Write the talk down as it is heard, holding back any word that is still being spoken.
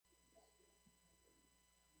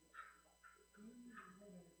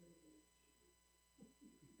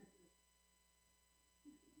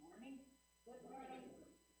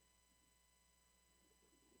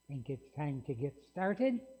I think it's time to get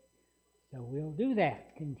started. So we'll do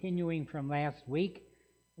that, continuing from last week,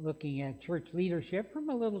 looking at church leadership from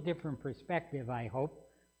a little different perspective, I hope.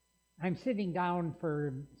 I'm sitting down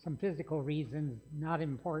for some physical reasons, not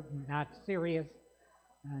important, not serious,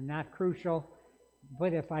 not crucial,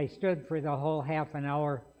 but if I stood for the whole half an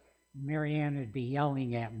hour, Marianne would be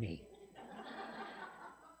yelling at me.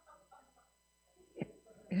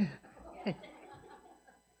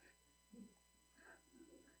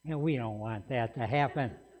 And we don't want that to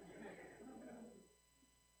happen.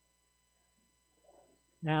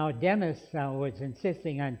 Now, Dennis was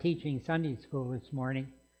insisting on teaching Sunday school this morning,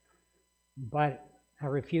 but I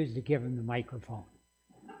refused to give him the microphone.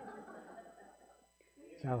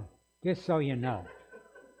 So, just so you know.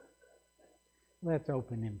 Let's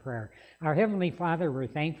open in prayer. Our Heavenly Father, we're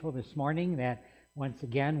thankful this morning that once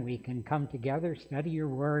again we can come together, study your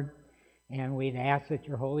word, and we'd ask that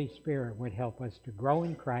your Holy Spirit would help us to grow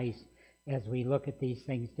in Christ as we look at these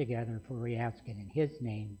things together, for we ask it in his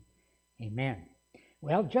name. Amen.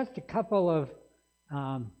 Well, just a couple of,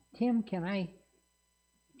 Tim, can I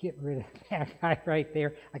get rid of that guy right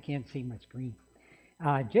there? I can't see my screen.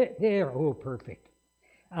 There, oh, perfect.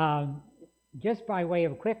 Just by way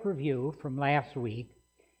of a quick review from last week,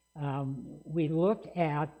 we looked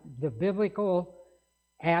at the biblical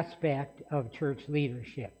aspect of church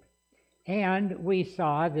leadership. And we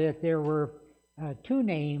saw that there were two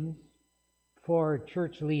names for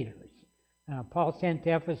church leaders. Paul sent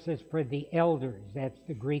to Ephesus for the elders. That's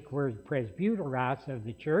the Greek word presbyteros of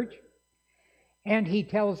the church. And he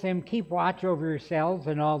tells them, keep watch over yourselves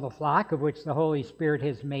and all the flock of which the Holy Spirit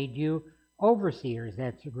has made you overseers.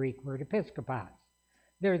 That's the Greek word episkopos.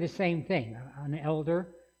 They're the same thing. An elder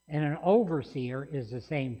and an overseer is the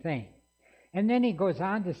same thing. And then he goes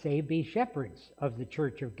on to say, be shepherds of the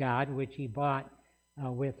church of God, which he bought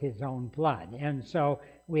with his own blood. And so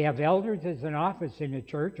we have elders as an office in the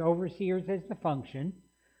church, overseers as the function,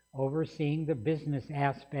 overseeing the business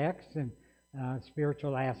aspects and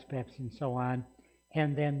spiritual aspects and so on.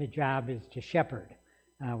 And then the job is to shepherd,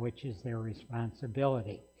 which is their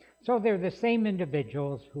responsibility. So they're the same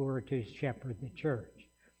individuals who are to shepherd the church.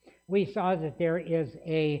 We saw that there is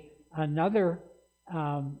another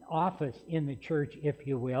office in the church, if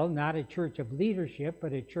you will, not a church of leadership,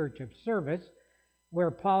 but a church of service,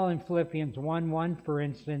 where Paul in Philippians 1:1, for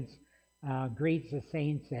instance, greets the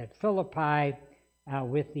saints at Philippi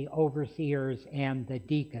with the overseers and the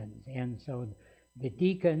deacons. And so the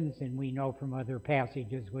deacons, and we know from other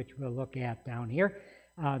passages which we'll look at down here,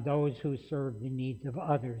 those who serve the needs of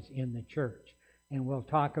others in the church. And we'll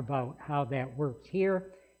talk about how that works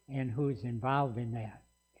here and who's involved in that.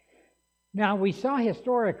 Now, we saw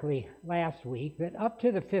historically last week that up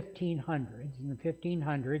to the 1500s, and the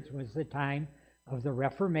 1500s was the time of the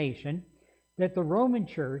Reformation, that the Roman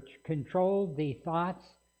Church controlled the thoughts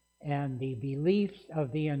and the beliefs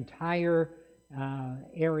of the entire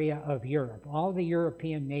area of Europe. All the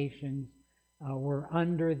European nations were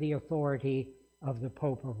under the authority of the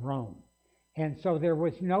Pope of Rome. And so there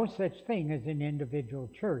was no such thing as an individual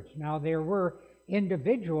church. Now, there were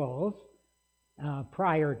individuals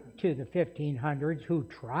prior to the 1500s who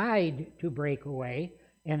tried to break away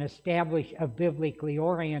and establish a biblically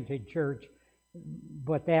oriented church,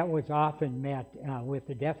 but that was often met with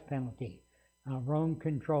the death penalty. Rome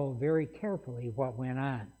controlled very carefully what went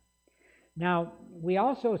on. Now, we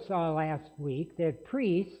also saw last week that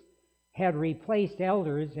priests had replaced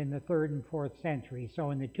elders in the 3rd and 4th century.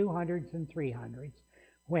 So in the 200s and 300s,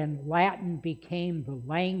 when Latin became the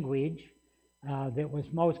language that was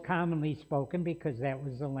most commonly spoken, because that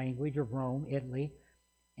was the language of Rome, Italy,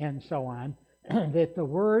 and so on, that the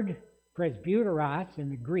word presbyteros in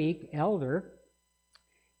the Greek, elder,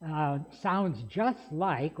 sounds just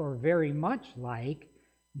like, or very much like,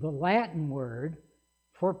 the Latin word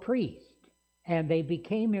for priest. And they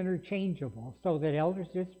became interchangeable, so that elders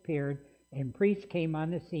disappeared and priests came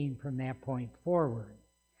on the scene from that point forward.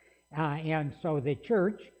 And so the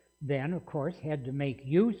church then, of course, had to make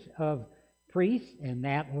use of priests, and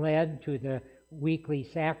that led to the weekly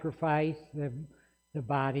sacrifice, the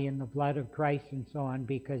body and the blood of Christ and so on,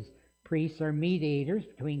 because priests are mediators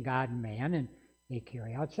between God and man, and they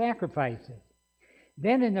carry out sacrifices.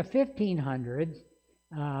 Then in the 1500s,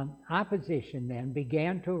 opposition then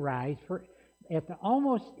began to arise at the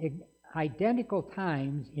almost identical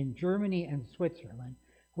times in Germany and Switzerland,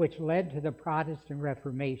 which led to the Protestant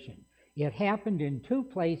Reformation. It happened in two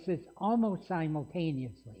places almost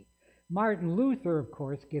simultaneously. Martin Luther, of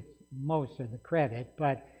course, gets most of the credit,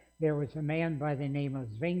 but there was a man by the name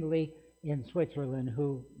of Zwingli in Switzerland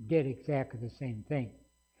who did exactly the same thing.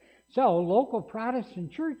 So local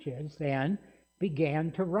Protestant churches then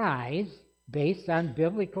began to rise based on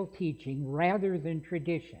biblical teaching rather than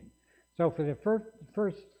tradition. So for the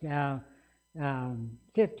first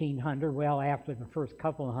 1500, well, after the first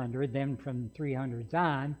couple of hundred, then from 300s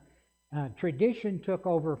on, tradition took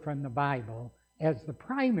over from the Bible as the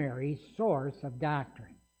primary source of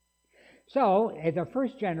doctrine. So the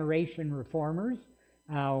first generation reformers,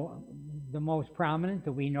 the most prominent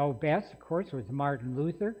that we know best, of course, was Martin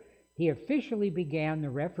Luther. He officially began the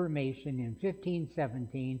Reformation in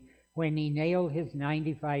 1517 when he nailed his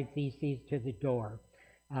 95 Theses to the door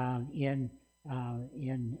in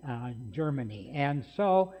Germany. And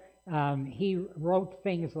so he wrote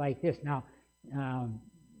things like this. Now,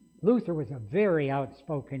 Luther was a very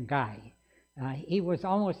outspoken guy. He was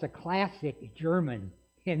almost a classic German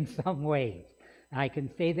in some ways. I can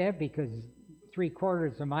say that because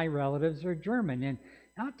 3/4 of my relatives are German, and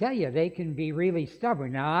I'll tell you, they can be really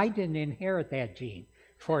stubborn. Now, I didn't inherit that gene,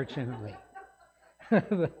 fortunately.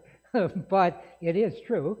 But it is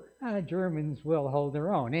true, Germans will hold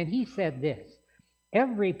their own. And he said this: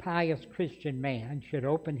 every pious Christian man should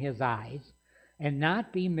open his eyes and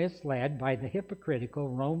not be misled by the hypocritical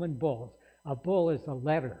Roman bulls. A bull is a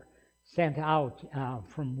letter sent out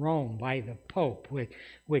from Rome by the Pope,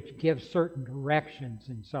 which gives certain directions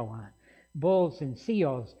and so on. Bulls and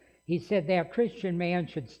seals. He said that Christian man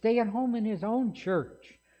should stay at home in his own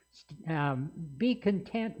church, be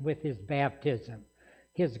content with his baptism,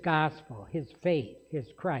 his gospel, his faith,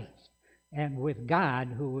 his Christ, and with God,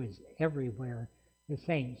 who is everywhere the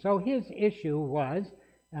same. So his issue was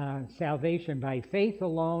salvation by faith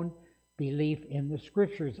alone, belief in the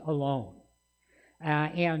Scriptures alone.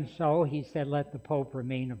 And so he said, let the Pope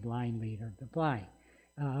remain a blind leader of the blind.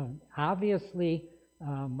 Obviously,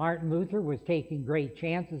 Martin Luther was taking great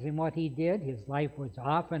chances in what he did. His life was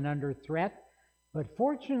often under threat. But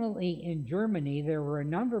fortunately, in Germany, there were a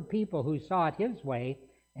number of people who saw it his way,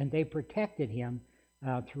 and they protected him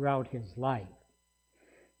throughout his life.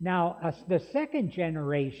 Now, the second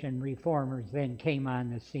generation reformers then came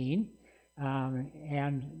on the scene,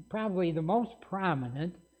 and probably the most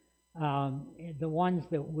prominent, the ones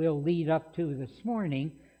that we'll lead up to this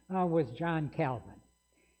morning, was John Calvin.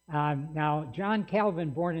 Now, John Calvin,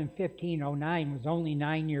 born in 1509, was only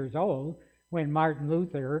 9 years old when Martin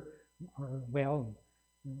Luther, or well,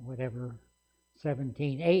 whatever,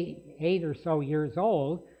 8 or so years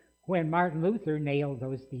old, when Martin Luther nailed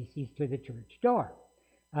those theses to the church door.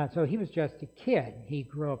 So he was just a kid. He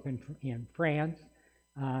grew up in France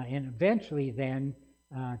and eventually then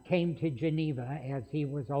came to Geneva as he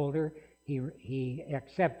was older. He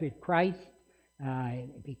accepted Christ,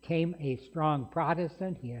 became a strong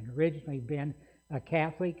Protestant. He had originally been a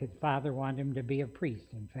Catholic. His father wanted him to be a priest,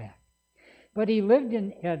 in fact. But he lived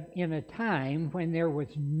in a time when there was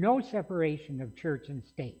no separation of church and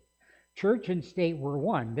state. Church and state were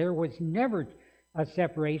one. There was never a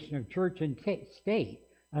separation of church and state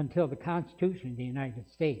until the Constitution of the United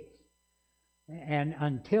States. And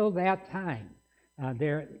until that time,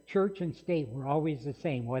 church and state were always the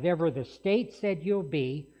same. Whatever the state said you'll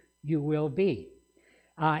be, you will be.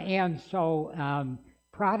 And so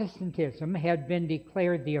Protestantism had been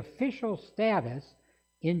declared the official status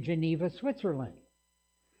in Geneva, Switzerland.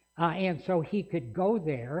 And so he could go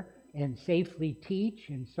there and safely teach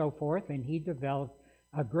and so forth, and he developed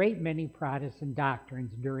a great many Protestant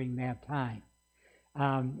doctrines during that time.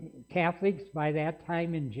 Catholics by that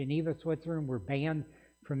time in Geneva, Switzerland were banned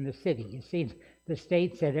from the city. You see, the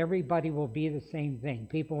state said everybody will be the same thing.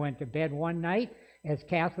 People went to bed one night as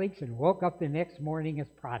Catholics and woke up the next morning as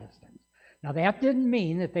Protestants. Now that didn't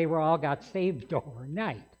mean that they all got saved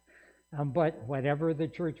overnight. But whatever the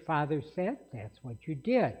church fathers said, that's what you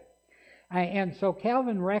did. And so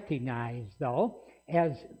Calvin recognized, though,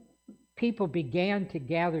 as people began to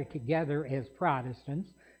gather together as Protestants,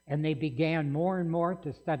 and they began more and more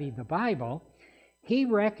to study the Bible, he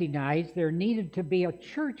recognized there needed to be a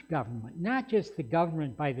church government, not just the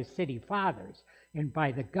government by the city fathers and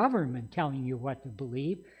by the government telling you what to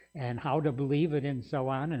believe and how to believe it and so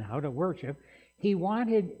on and how to worship. He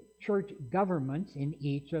wanted church governments in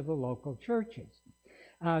each of the local churches.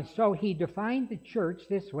 So he defined the church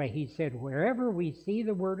this way. He said, wherever we see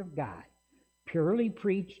the Word of God purely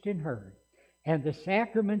preached and heard, and the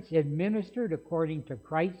sacraments administered according to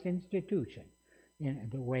Christ's institution, in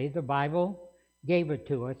the way the Bible gave it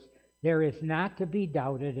to us, there is not to be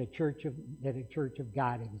doubted that a church of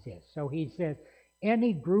God exists. So he says,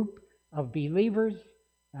 any group of believers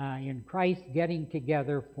in Christ getting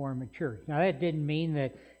together form a church. Now that didn't mean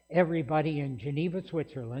that everybody in Geneva,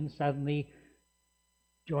 Switzerland suddenly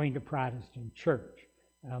joined a Protestant church.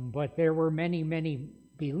 But there were many, many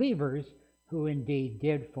believers who indeed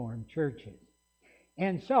did form churches.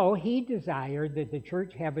 And so he desired that the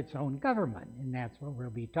church have its own government, and that's what we'll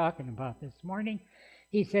be talking about this morning.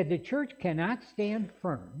 He said the church cannot stand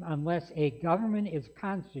firm unless a government is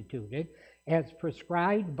constituted as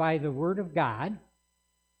prescribed by the Word of God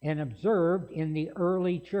and observed in the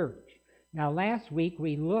early church. Now, last week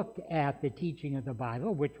we looked at the teaching of the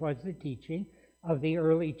Bible, which was the teaching of the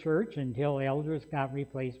early church until elders got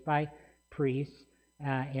replaced by priests,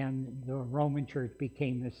 and the Roman church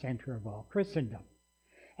became the center of all Christendom.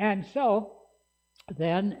 And so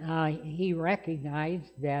then he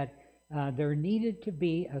recognized that there needed to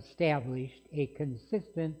be established a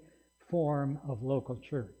consistent form of local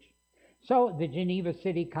church. So the Geneva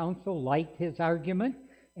City Council liked his argument,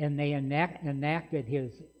 and they enacted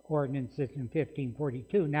his ordinances in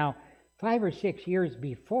 1542. Now, 5 or 6 years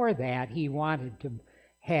before that, he wanted to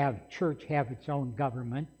have church have its own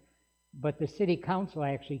government, but the city council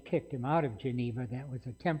actually kicked him out of Geneva. That was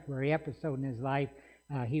a temporary episode in his life.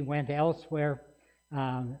 He went elsewhere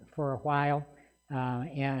for a while,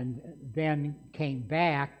 and then came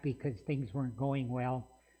back because things weren't going well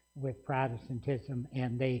with Protestantism,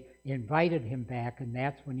 and they invited him back, and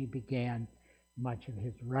that's when he began much of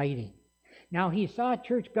his writing. Now, he saw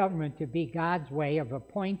church government to be God's way of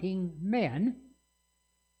appointing men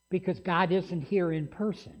because God isn't here in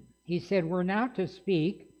person. He said, we're now to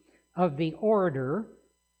speak of the order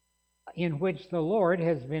in which the Lord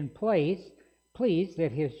has been pleased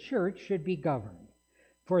that his church should be governed.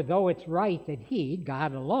 For though it's right that he,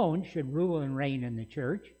 God alone, should rule and reign in the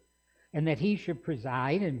church, and that he should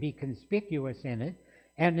preside and be conspicuous in it,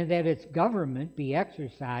 and that its government be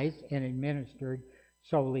exercised and administered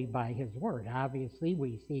solely by his word. Obviously,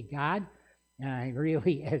 we see God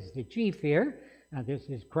really as the chief here. This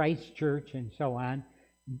is Christ's church and so on.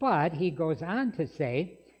 But he goes on to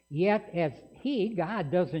say, yet as he,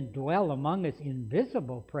 God, doesn't dwell among us in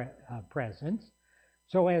visible presence,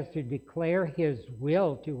 so as to declare his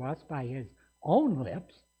will to us by his own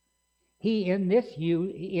lips, he in this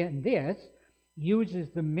uses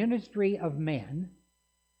the ministry of men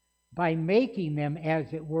by making them,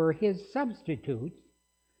 as it were, his substitutes,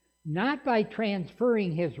 not by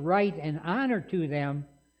transferring his right and honor to them,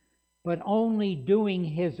 but only doing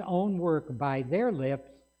his own work by their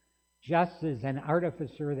lips, just as an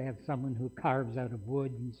artificer, that's someone who carves out of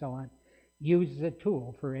wood and so on, uses a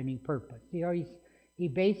tool for any purpose. You know, he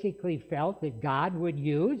basically felt that God would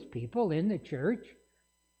use people in the church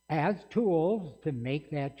as tools to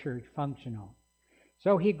make that church functional.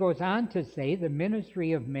 So he goes on to say the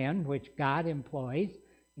ministry of men which God employs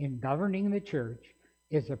in governing the church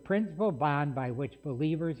is a principal bond by which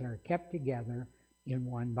believers are kept together in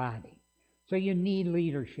one body. So you need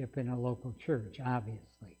leadership in a local church,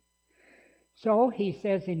 obviously. So he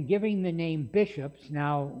says in giving the name bishops,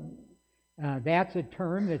 now that's a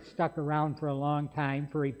term that's stuck around for a long time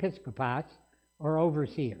for episcopos or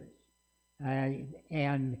overseers.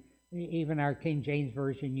 And even our King James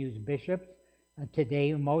Version used bishops.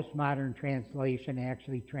 Today, most modern translation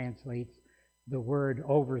actually translates the word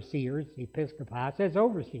overseers, episcopos, as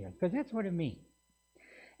overseers, because that's what it means.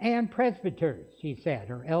 And presbyters, he said,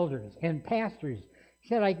 or elders, and pastors. He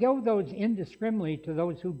said, I give those indiscriminately to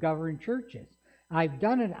those who govern churches. I've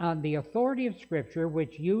done it on the authority of Scripture,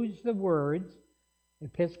 which use the words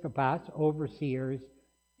episcopos, overseers,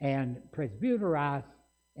 and presbyteros,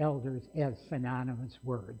 elders, as synonymous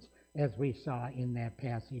words, as we saw in that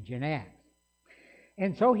passage in Acts.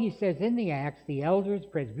 And so he says in the Acts, the elders,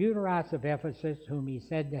 presbyteros of Ephesus, whom he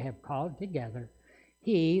said to have called together,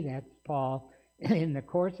 he, that's Paul, in the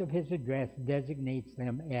course of his address, designates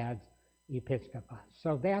them as episcopos.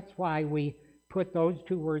 So that's why we put those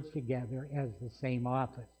two words together as the same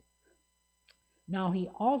office. Now, he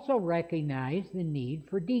also recognized the need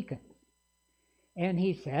for deacons. And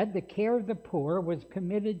he said the care of the poor was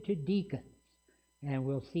committed to deacons. And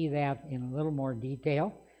we'll see that in a little more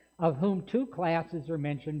detail, of whom two classes are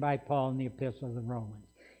mentioned by Paul in the Epistle of the Romans.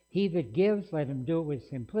 He that gives, let him do it with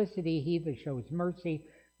simplicity. He that shows mercy,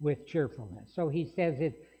 with cheerfulness. So he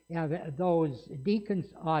says those deacons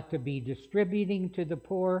ought to be distributing to the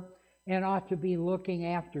poor and ought to be looking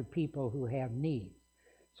after people who have needs.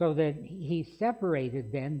 So that he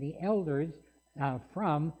separated then the elders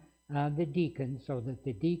from the deacons so that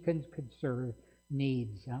the deacons could serve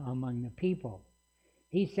needs among the people.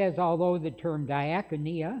 He says, although the term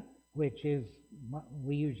diaconia, which is what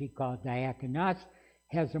we usually call diakonos,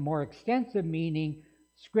 has a more extensive meaning,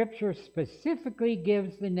 Scripture specifically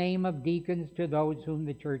gives the name of deacons to those whom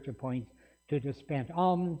the church appoints to dispense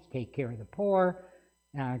alms, take care of the poor,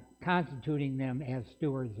 constituting them as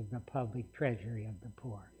stewards of the public treasury of the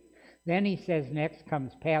poor. Then he says next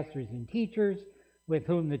comes pastors and teachers, with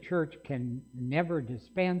whom the church can never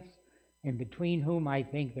dispense, and between whom I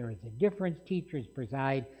think there is a difference. Teachers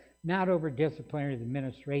preside not over disciplinary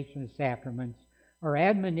administration of sacraments, or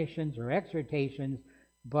admonitions or exhortations,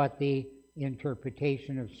 but the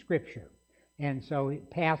interpretation of Scripture. And so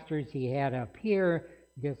pastors he had up here,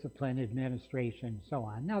 discipline, administration, so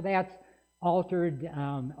on. Now that's altered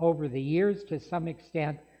over the years to some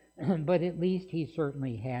extent, but at least he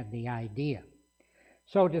certainly had the idea.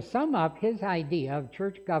 So to sum up his idea of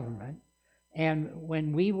church government, and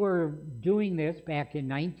when we were doing this back in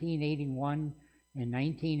 1981 and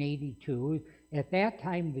 1982, at that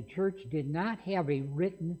time the church did not have a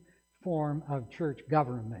written form of church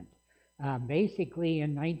government. Basically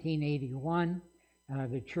in 1981,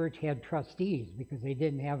 the church had trustees because they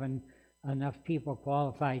didn't have enough people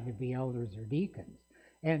qualified to be elders or deacons.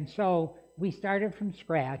 And so we started from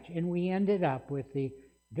scratch, and we ended up with the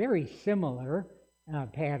very similar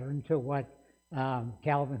pattern to what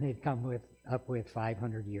Calvin had come up with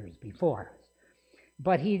 500 years before us.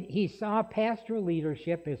 But he saw pastoral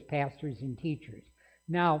leadership as pastors and teachers.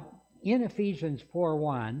 Now, in Ephesians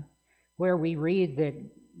 4:1, where we read that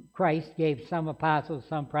Christ gave some apostles,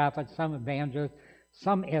 some prophets, some evangelists,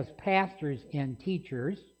 some as pastors and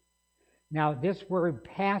teachers. Now, this word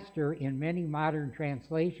pastor in many modern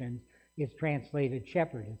translations is translated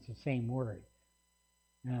shepherd. It's the same word.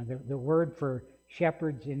 The word for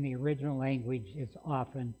shepherds in the original language is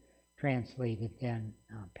often translated then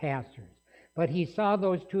pastors. But he saw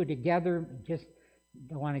those two together. Just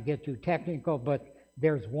don't want to get too technical, but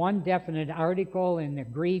there's one definite article in the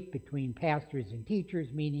Greek between pastors and teachers,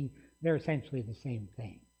 meaning they're essentially the same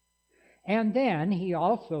thing. And then he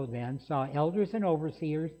also then saw elders and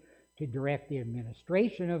overseers to direct the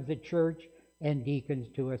administration of the church, and deacons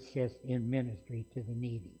to assist in ministry to the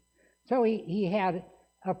needy. So he had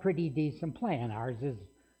a pretty decent plan. Ours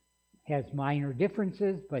has minor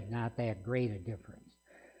differences, but not that great a difference.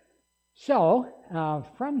 So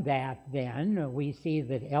from that then, we see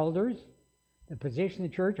that elders, the position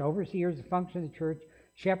of the church, overseers, the function of the church,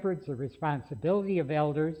 shepherds, the responsibility of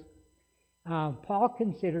elders, Paul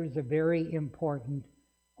considers a very important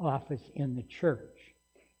office in the church.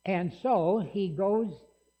 And so he goes,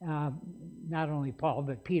 not only Paul,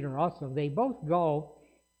 but Peter also, they both go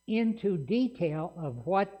into detail of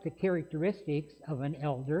what the characteristics of an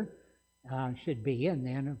elder should be, and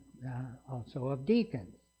then also of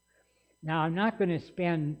deacons. Now, I'm not going to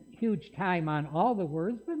spend huge time on all the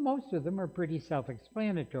words, but most of them are pretty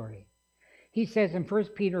self-explanatory. He says in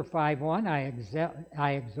 1 Peter 5:1,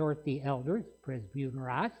 I exhort the elders,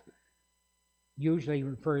 presbyteros, usually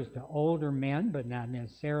refers to older men, but not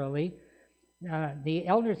necessarily. The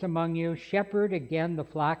elders among you shepherd again the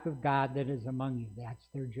flock of God that is among you. That's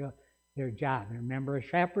their job. And remember, a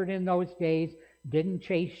shepherd in those days didn't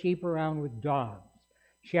chase sheep around with dogs.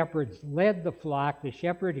 Shepherds led the flock. The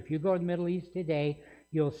shepherd, if you go to the Middle East today,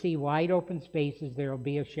 you'll see wide open spaces. There will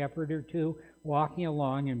be a shepherd or two walking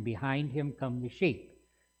along, and behind him come the sheep.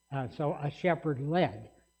 So a shepherd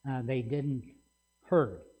led. They didn't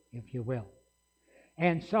herd, if you will.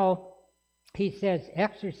 And so he says,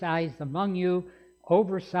 exercise among you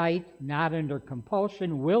oversight, not under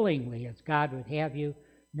compulsion, willingly, as God would have you,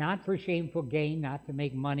 not for shameful gain, not to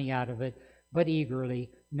make money out of it, but eagerly,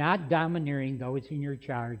 not domineering those in your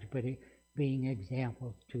charge, but being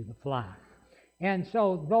examples to the flock. And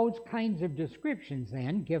so those kinds of descriptions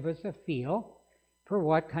then give us a feel for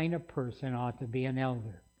what kind of person ought to be an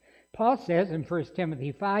elder. Paul says in 1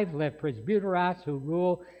 Timothy 5, let presbyteros who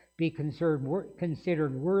rule be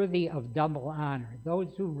considered worthy of double honor.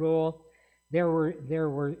 Those who rule, there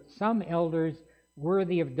were some elders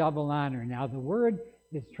worthy of double honor. Now the word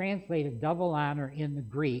that's translated double honor in the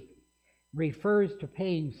Greek refers to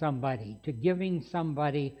paying somebody, to giving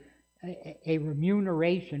somebody a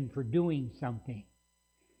remuneration for doing something.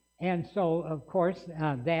 And so, of course,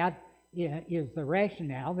 that is the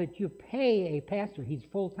rationale that you pay a pastor. He's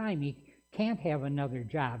full-time. He can't have another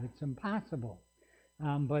job. It's impossible.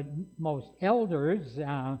 But most elders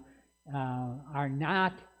are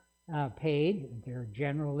not paid. They're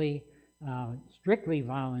generally strictly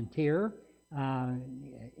volunteer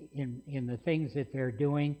in the things that they're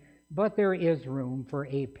doing. But there is room for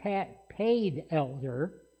a paid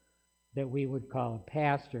elder that we would call a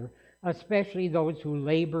pastor, especially those who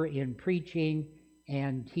labor in preaching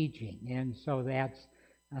and teaching. And so that's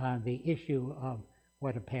the issue of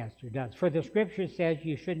what a pastor does. For the scripture says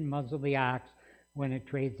you shouldn't muzzle the ox when it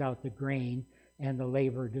trades out the grain, and the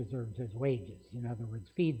laborer deserves his wages. In other words,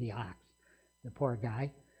 feed the ox, the poor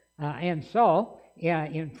guy. And so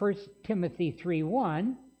in 1 Timothy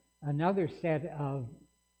 3:1, another set of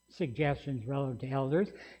suggestions relative to elders.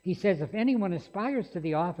 He says, if anyone aspires to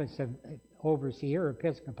the office of overseer or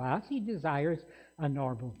episcopos, he desires a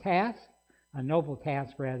noble task.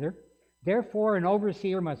 Therefore, an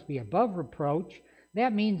overseer must be above reproach.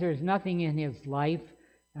 That means there's nothing in his life.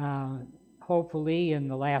 Hopefully, in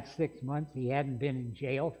the last 6 months, he hadn't been in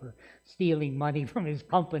jail for stealing money from his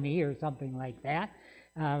company or something like that.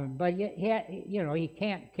 But he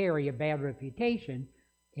can't carry a bad reputation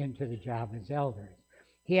into the job as elders.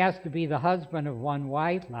 He has to be the husband of one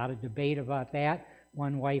wife. A lot of debate about that.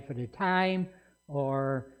 One wife at a time,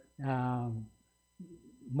 or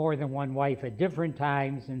more than one wife at different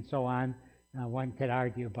times, and so on. One could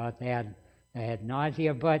argue about that ad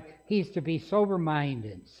nausea, but he's to be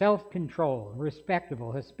sober-minded, self-controlled,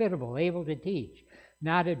 respectable, hospitable, able to teach,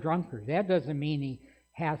 not a drunkard. That doesn't mean he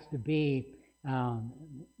has to be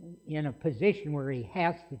in a position where he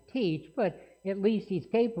has to teach, but at least he's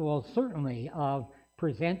capable, certainly, of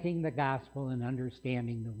presenting the gospel and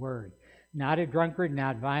understanding the word. Not a drunkard,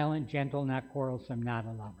 not violent, gentle, not quarrelsome, not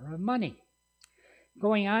a lover of money.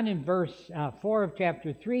 Going on in verse 4 of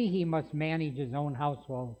chapter 3, he must manage his own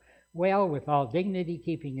household well, with all dignity,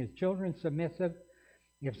 keeping his children submissive.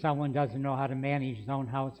 If someone doesn't know how to manage his own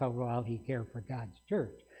house, how will he care for God's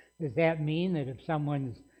church? Does that mean that if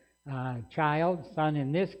someone's child, son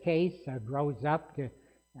in this case, grows up to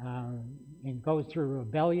and goes through a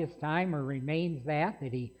rebellious time or remains that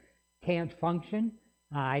he can't function?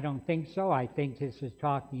 I don't think so. I think this is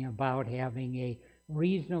talking about having a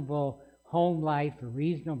reasonable home life, a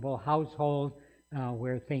reasonable household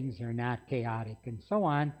where things are not chaotic and so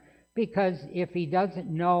on. Because if he doesn't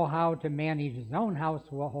know how to manage his own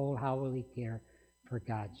household, how will he care for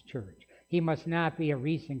God's church? He must not be a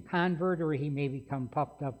recent convert, or he may become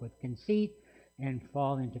puffed up with conceit and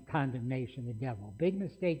fall into condemnation of the devil. Big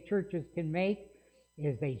mistake churches can make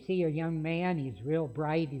is they see a young man, he's real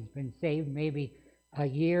bright, he's been saved maybe a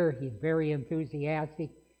year, he's very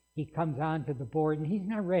enthusiastic, he comes on to the board and he's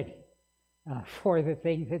not ready for the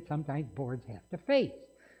things that sometimes boards have to face.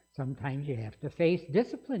 Sometimes you have to face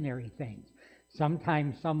disciplinary things.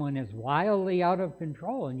 Sometimes someone is wildly out of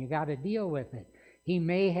control and you got to deal with it. He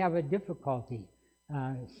may have a difficulty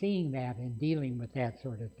seeing that and dealing with that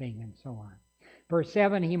sort of thing and so on. Verse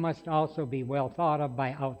 7, he must also be well thought of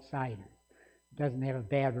by outsiders. Doesn't have a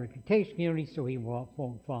bad reputation community, so he won't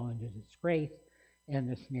fall into disgrace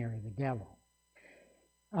and the snare of the devil.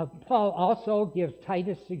 Paul also gives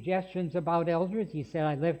Titus suggestions about elders. He said,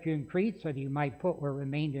 I left you in Crete so that you might put what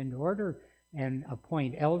remained into order and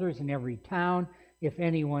appoint elders in every town. If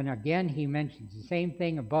anyone, again, he mentions the same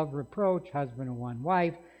thing, above reproach, husband of one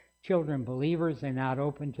wife, children believers, and not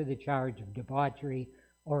open to the charge of debauchery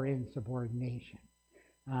or insubordination.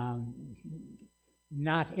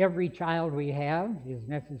 Not every child we have is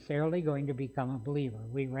necessarily going to become a believer.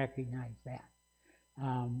 We recognize that.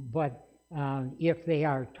 But if they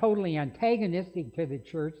are totally antagonistic to the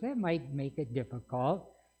church, that might make it difficult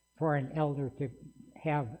for an elder to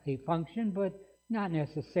have a function, but not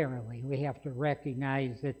necessarily. We have to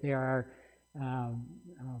recognize that there are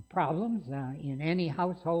problems in any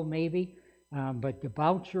household maybe, but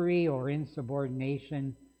debauchery or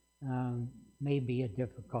insubordination may be a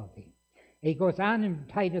difficulty. He goes on in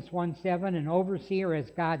Titus 1:7, an overseer as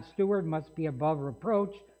God's steward must be above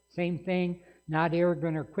reproach. Same thing, not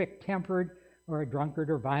arrogant or quick-tempered, or a drunkard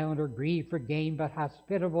or violent or greedy for gain, but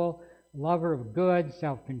hospitable, lover of good,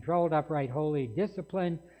 self-controlled, upright, holy,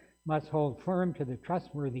 disciplined, must hold firm to the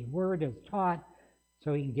trustworthy word as taught,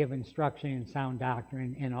 so he can give instruction in sound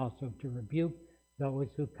doctrine and also to rebuke those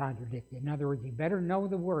who contradict it. In other words, you better know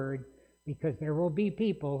the word, because there will be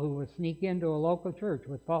people who will sneak into a local church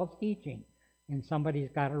with false teaching, and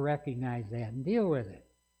somebody's got to recognize that and deal with it.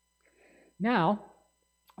 Now,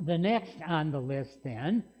 the next on the list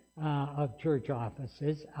then of church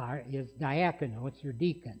offices is diakonos, or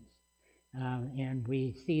deacons. And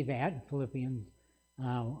we see that in Philippians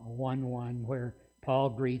 1:1, where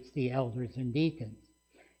Paul greets the elders and deacons.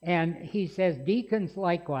 And he says, deacons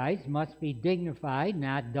likewise must be dignified,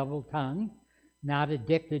 not double-tongued, not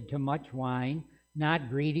addicted to much wine, not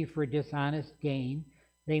greedy for dishonest gain.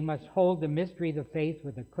 They must hold the mystery of the faith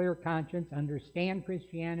with a clear conscience, understand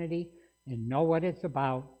Christianity, and know what it's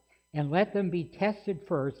about. And let them be tested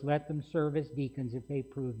first. Let them serve as deacons if they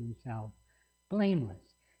prove themselves blameless.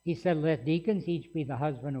 He said, let deacons each be the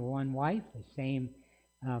husband of one wife. The same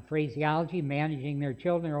phraseology, managing their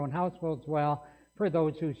children, their own households well. For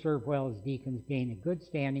those who serve well as deacons gain a good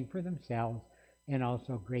standing for themselves and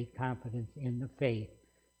also great confidence in the faith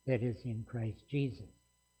that is in Christ Jesus.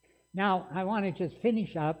 Now, I want to just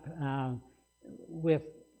finish up with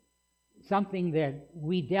something that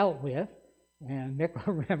we dealt with and Mick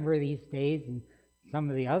will remember these days, and some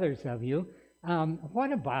of the others of you.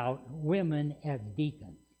 What about women as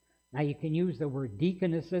deacons? Now, you can use the word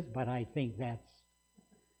deaconesses, but I think that's,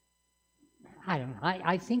 I don't know,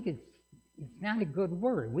 I think it's not a good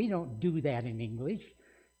word. We don't do that in English.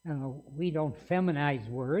 We don't feminize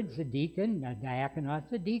words, a deacon, a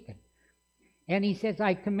diakonos, a deacon. And he says,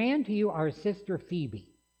 I command to you our sister Phoebe,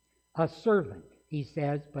 a servant, he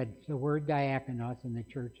says, but it's the word diakonos in the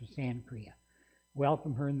church of Sancrea.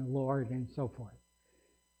 Welcome her in the Lord, and so forth.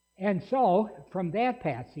 And so, from that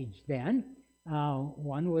passage then,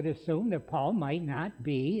 one would assume that Paul might not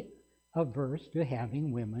be averse to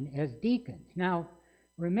having women as deacons. Now,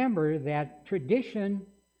 remember that tradition,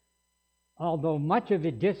 although much of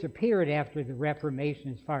it disappeared after the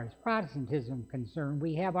Reformation as far as Protestantism is concerned,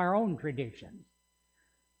 we have our own traditions.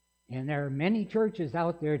 And there are many churches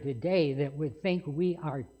out there today that would think we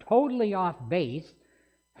are totally off base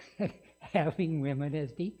having women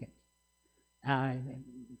as deacons.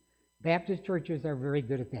 Baptist churches are very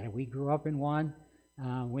good at that. We grew up in one.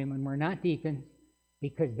 Women were not deacons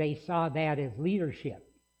because they saw that as leadership.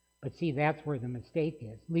 But see, that's where the mistake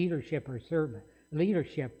is. Leadership or servant.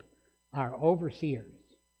 Leadership are overseers.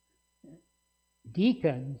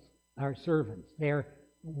 Deacons are servants. They're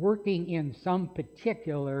working in some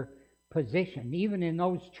particular position. Even in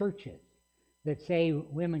those churches that say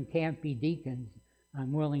women can't be deacons,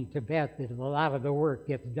 I'm willing to bet that a lot of the work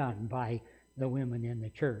gets done by the women in the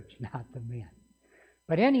church, not the men.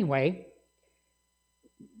 But anyway,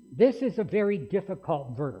 this is a very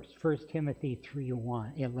difficult verse, 1 Timothy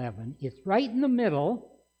 3:11. It's right in the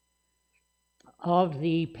middle of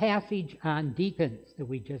the passage on deacons that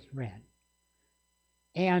we just read.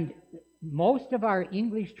 And most of our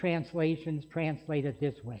English translations translate it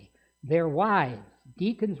this way. Their wives,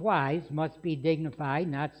 deacons' wives, must be dignified,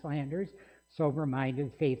 not slanderers,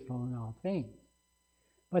 sober-minded, faithful in all things.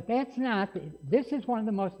 But that's not, this is one of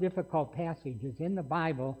the most difficult passages in the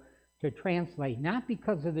Bible to translate, not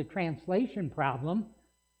because of the translation problem,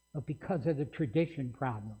 but because of the tradition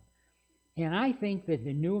problem. And I think that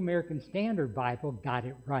the New American Standard Bible got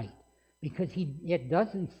it right, because it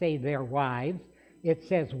doesn't say their wives, it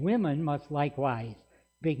says women must likewise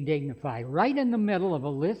be dignified. Right in the middle of a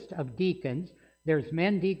list of deacons, there's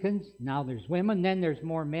men deacons, now there's women, then there's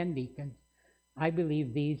more men deacons. I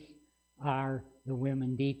believe these are the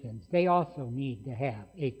women deacons. They also need to have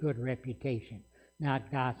a good reputation,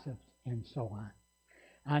 not gossips and so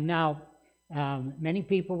on. Now, many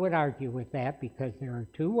people would argue with that because there are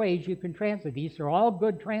two ways you can translate. These are all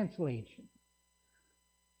good translations.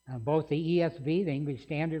 Both the ESV, the English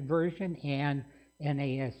Standard Version, and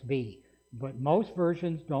NASB. But most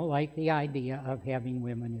versions don't like the idea of having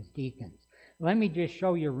women as deacons. Let me just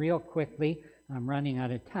show you real quickly. I'm running out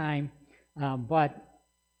of time.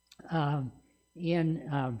 In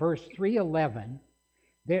verse 3:11,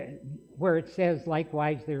 where it says,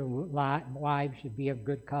 likewise, their wives should be of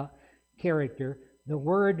good character, the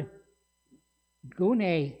word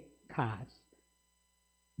gunekos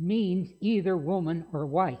means either woman or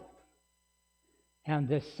wife. And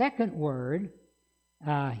the second word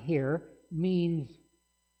here means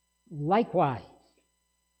likewise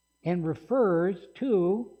and refers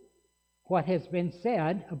to what has been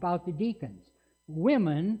said about the deacons.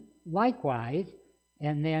 Women likewise,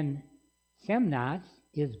 and then semnos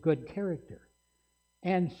is good character.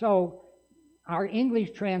 And so our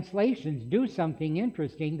English translations do something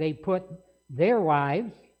interesting. They put their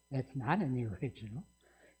wives, that's not in the original,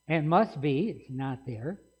 and must be, it's not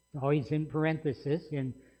there. It's always in parenthesis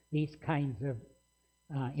in these kinds of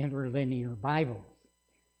interlinear Bibles.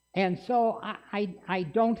 And so I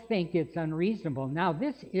don't think it's unreasonable. Now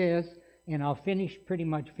this is, and I'll pretty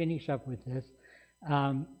much finish up with this,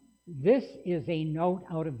 this is a note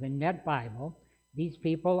out of the Net Bible. These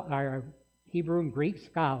people are Hebrew and Greek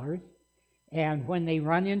scholars, and when they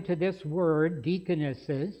run into this word,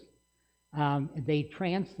 deaconesses, they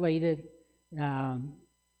translate it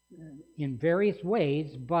in various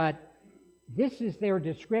ways, but this is their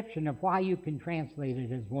description of why you can translate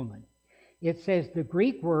it as woman. It says the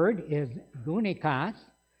Greek word is gunekos,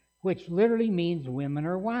 which literally means women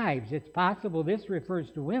or wives. It's possible this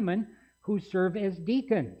refers to women who serve as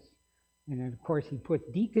deacons. And of course, he puts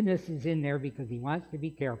deaconesses in there because he wants to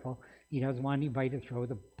be careful. He doesn't want anybody to throw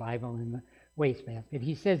the Bible in the wastebasket.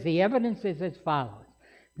 He says the evidence is as follows.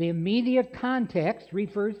 The immediate context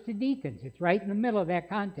refers to deacons. It's right in the middle of that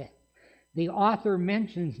context. The author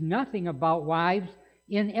mentions nothing about wives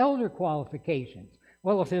in elder qualifications.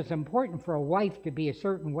 Well, if it's important for a wife to be a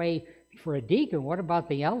certain way for a deacon, what about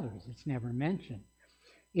the elders? It's never mentioned.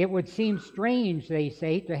 It would seem strange, they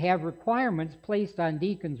say, to have requirements placed on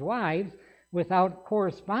deacons' wives without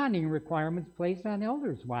corresponding requirements placed on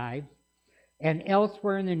elders' wives. And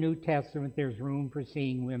elsewhere in the New Testament, there's room for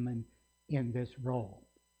seeing women in this role.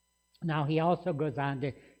 Now, he also goes on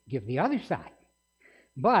to give the other side.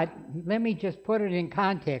 But let me just put it in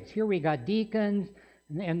context. Here we got deacons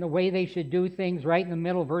and the way they should do things right in the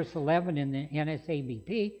middle, verse 11 in the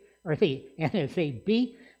NSABP, or the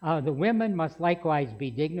NSAB. The women must likewise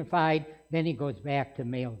be dignified. Then he goes back to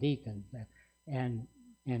male deacons and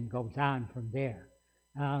goes on from there.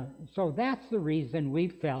 So that's the reason we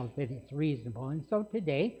felt that it's reasonable. And so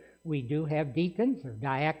today we do have deacons or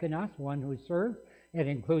diakonos, one who serves. It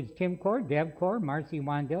includes Tim Core, Deb Core, Marcy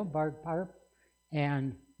Wandel, Bart Parp,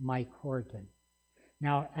 and Mike Horton.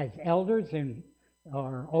 Now, as elders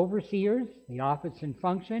or overseers, the office and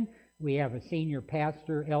function, we have a senior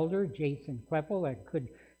pastor elder, Jason Kleppel, that could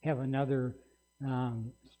have another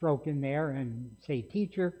stroke in there and say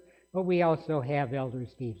teacher. But we also have Elder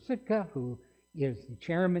Steve Sitka, who is the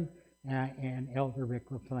chairman, and Elder Rick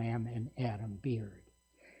LaFlamme and Adam Beard.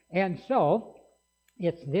 And so,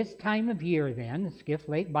 it's this time of year then, the Skiff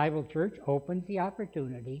Lake Bible Church opens the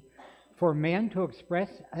opportunity for men to express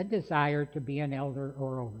a desire to be an elder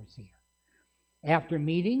or overseer. After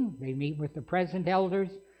meeting, they meet with the present elders.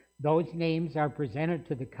 Those names are presented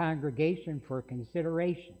to the congregation for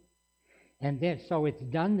consideration. And so it's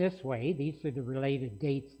done this way. These are the related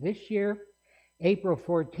dates this year. April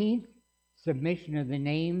 14th, submission of the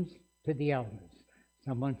names to the elders.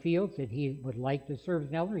 Someone feels that he would like to serve as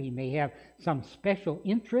an elder. He may have some special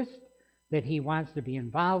interest that he wants to be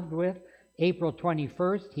involved with. April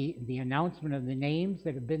 21st, the announcement of the names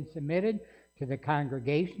that have been submitted to the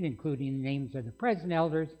congregation, including the names of the present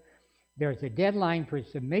elders. There's a deadline for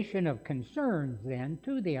submission of concerns then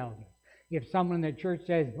to the elders. If someone in the church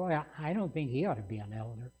says, boy, I don't think he ought to be an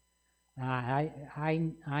elder.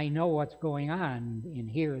 I know what's going on in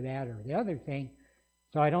here, that, or the other thing,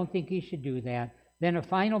 so I don't think he should do that. Then a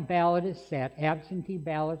final ballot is set. Absentee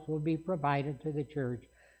ballots will be provided to the church.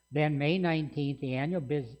 Then May 19th, the annual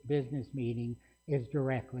business meeting is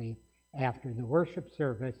directly after the worship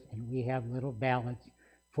service, and we have little ballots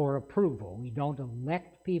for approval. We don't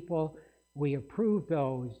elect people. We approve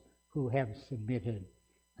those who have submitted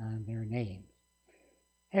their names.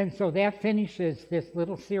 And so that finishes this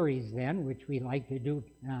little series then, which we like to do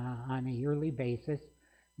on a yearly basis.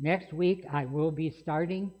 Next week, I will be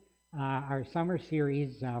starting our summer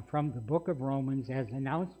series from the book of Romans, as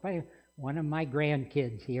announced by one of my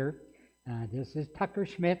grandkids here. This is Tucker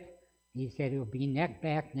Schmidt. He said he'll be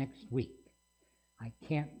back next week. I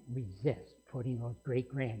can't resist putting those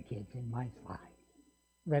great-grandkids in my slides.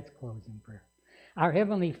 Let's close in prayer. Our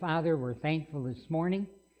Heavenly Father, we're thankful this morning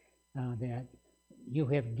that you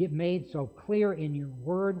have made so clear in your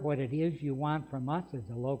word what it is you want from us as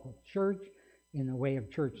a local church in the way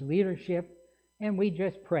of church leadership. And we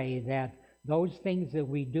just pray that those things that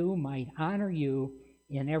we do might honor you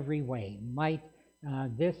in every way. Might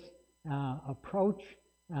this approach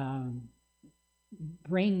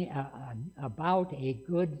bring about a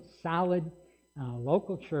good, solid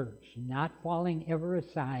local church, not falling ever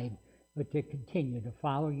aside, but to continue to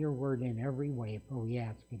follow your word in every way. For we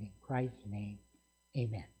ask it in Christ's name.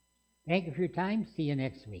 Amen. Thank you for your time. See you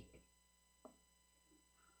next week.